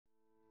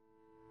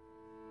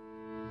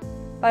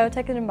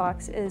Biotech in a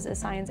Box is a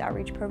science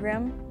outreach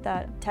program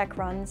that Tech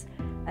runs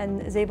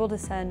and is able to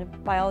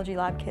send biology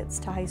lab kits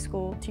to high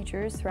school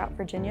teachers throughout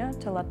Virginia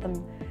to let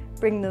them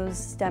bring those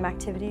STEM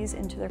activities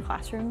into their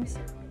classrooms.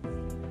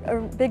 A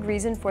big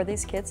reason for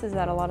these kits is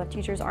that a lot of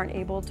teachers aren't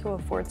able to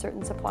afford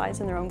certain supplies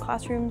in their own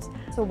classrooms.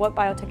 So what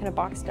Biotech in a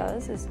Box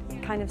does is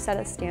kind of set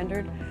a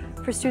standard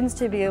for students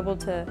to be able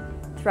to,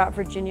 throughout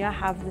Virginia,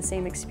 have the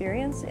same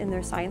experience in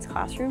their science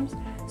classrooms.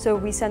 So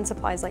we send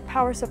supplies like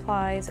power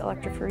supplies,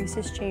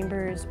 electrophoresis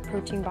chambers,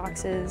 protein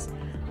boxes,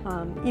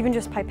 even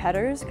just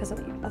pipetters, because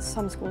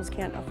some schools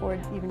can't afford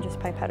even just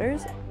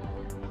pipetters.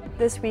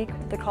 This week,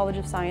 the College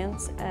of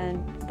Science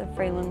and the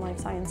Fralin Life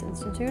Sciences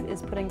Institute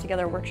is putting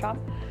together a workshop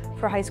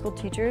for high school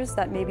teachers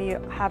that maybe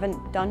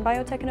haven't done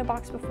Biotech in a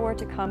Box before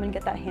to come and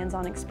get that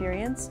hands-on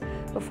experience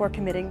before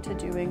committing to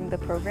doing the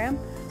program.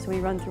 So we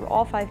run through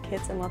all 5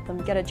 kits and let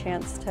them get a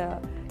chance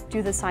to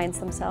do the science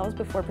themselves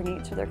before bringing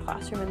it to their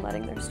classroom and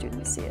letting their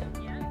students see it.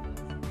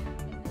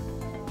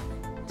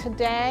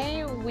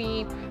 Today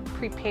we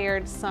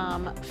prepared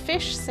some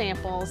fish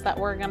samples that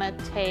we're going to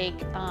take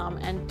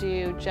and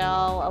do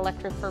gel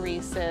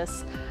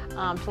electrophoresis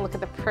to look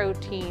at the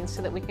proteins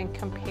so that we can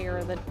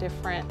compare the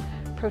different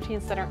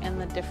proteins that are in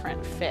the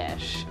different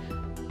fish.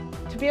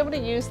 To be able to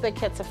use the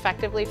kits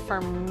effectively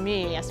for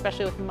me,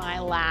 especially with my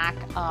lack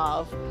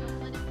of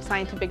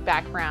scientific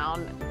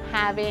background,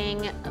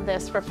 having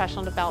this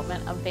professional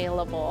development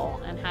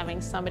available and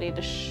having somebody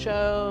to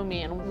show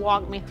me and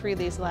walk me through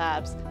these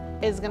labs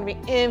is going to be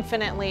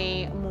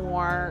infinitely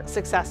more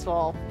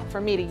successful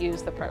for me to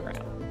use the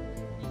program.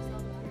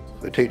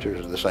 The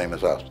teachers are the same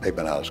as us. They've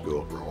been out of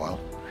school for a while.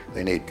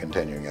 They need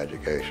continuing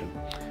education.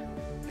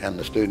 And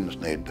the students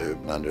need to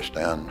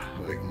understand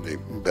the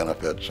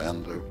benefits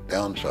and the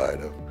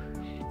downside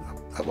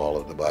of all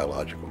of the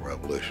biological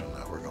revolution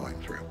that we're going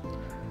through.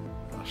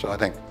 So I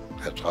think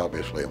that's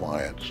obviously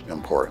why it's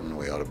important.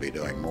 We ought to be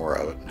doing more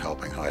of it and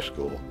helping high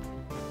school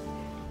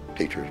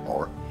teachers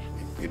more.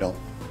 You don't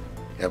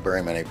have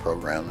very many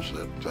programs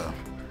that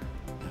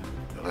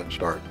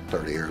start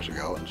 30 years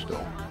ago and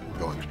still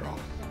going strong.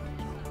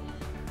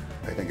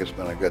 I think it's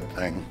been a good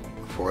thing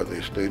for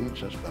the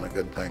students. It's been a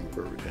good thing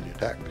for Virginia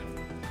Tech.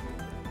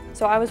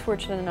 So I was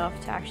fortunate enough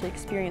to actually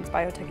experience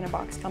Biotech in a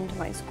Box come to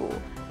my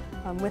school.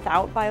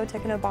 Without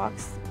Biotech in a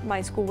Box,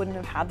 my school wouldn't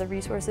have had the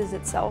resources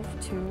itself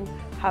to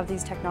have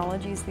these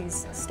technologies,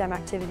 these STEM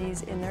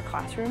activities in their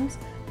classrooms.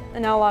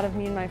 And now a lot of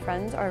me and my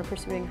friends are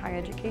pursuing higher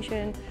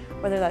education,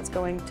 whether that's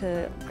going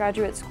to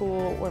graduate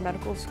school or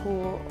medical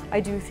school. I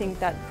do think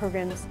that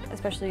programs,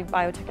 especially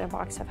Biotech in a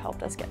Box, have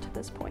helped us get to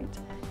this point.